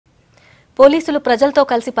పోలీసులు ప్రజలతో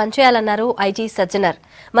కలిసి పనిచేయాలన్నారు ఐజీ సజ్జనర్.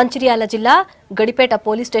 మంచిర్యాల జిల్లా గడిపేట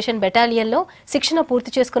పోలీస్ స్టేషన్ బెటాలియన్లో శిక్షణ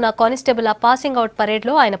పూర్తి చేసుకున్న కానిస్టేబుల్ పాసింగ్ అవుట్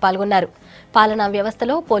పరేడ్లో ఆయన పాల్గొన్నారు. పాలనా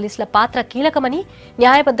వ్యవస్థలో పోలీసుల పాత్ర కీలకమని,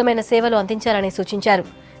 న్యాయబద్ధమైన సేవలు అందించాలని సూచించారు.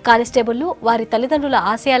 కానిస్టేబుళ్లు వారి తల్లిదండ్రుల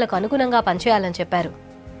ఆశయాలకు అనుగుణంగా పనిచేయాలని చెప్పారు.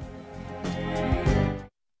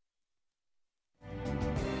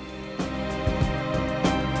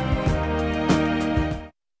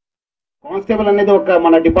 కానిస్టేబుల్ అనేది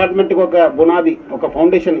మన డిపార్ట్మెంట్కి ఒక బునాది, ఒక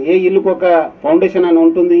ఫౌండేషన్. ఏ ఇల్లుకు ఒక ఫౌండేషన్ అని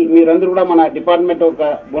ఉంటుంది. మీరందరూ కూడా మన డిపార్ట్మెంట్ ఒక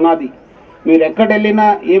బునాది. మీరు ఎక్కడ వెళ్ళినా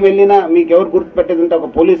ఏం వెళ్ళినా మీకు ఎవరు గుర్తుపెట్టేది అంటే ఒక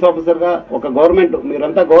పోలీస్ ఆఫీసర్గా, ఒక గవర్నమెంట్,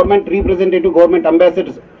 మీరంతా గవర్నమెంట్ రీప్రజెంటేటివ్, గవర్నమెంట్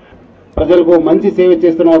అంబాసిడర్స్. ప్రజలకు మంచి సేవ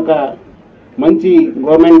చేస్తున్న ఒక మంచి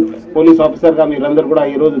గవర్నమెంట్ పోలీస్ ఆఫీసర్గా మీరందరూ కూడా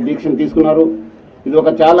ఈరోజు దీక్షను తీసుకున్నారు. ఇది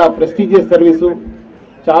ఒక చాలా ప్రెస్టీజియస్ సర్వీసు.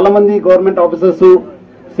 చాలామంది గవర్నమెంట్ ఆఫీసర్స్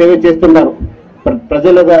సేవ చేస్తున్నారు.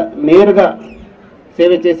 ప్రజలుగా నేరుగా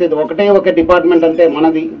సేవ చేసేది ఒకటే ఒక డిపార్ట్మెంట్ అంటే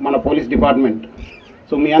మన పోలీస్ డిపార్ట్మెంట్.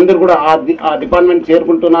 సో మీ అందరు కూడా ఆ డిపార్ట్మెంట్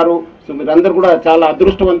చేరుకుంటున్నారు. సో మీరందరూ కూడా చాలా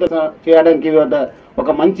అదృష్టవంతం చేయడానికి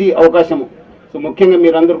ఒక మంచి అవకాశము. సో ముఖ్యంగా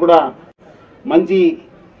మీరందరూ కూడా మంచి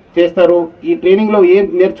చేస్తారు. ఈ ట్రైనింగ్లో ఏం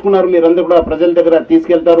నేర్చుకున్నారు మీరందరూ కూడా ప్రజల దగ్గర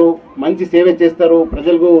తీసుకెళ్తారు, మంచి సేవ చేస్తారు,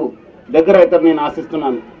 ప్రజలకు దగ్గర అవుతారు నేను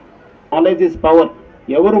ఆశిస్తున్నాను. Knowledge is power.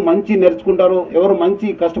 ఎవరు మంచి నేర్చుకుంటారో, ఎవరు మంచి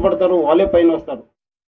కష్టపడతారో వాళ్ళే పైన వస్తారు.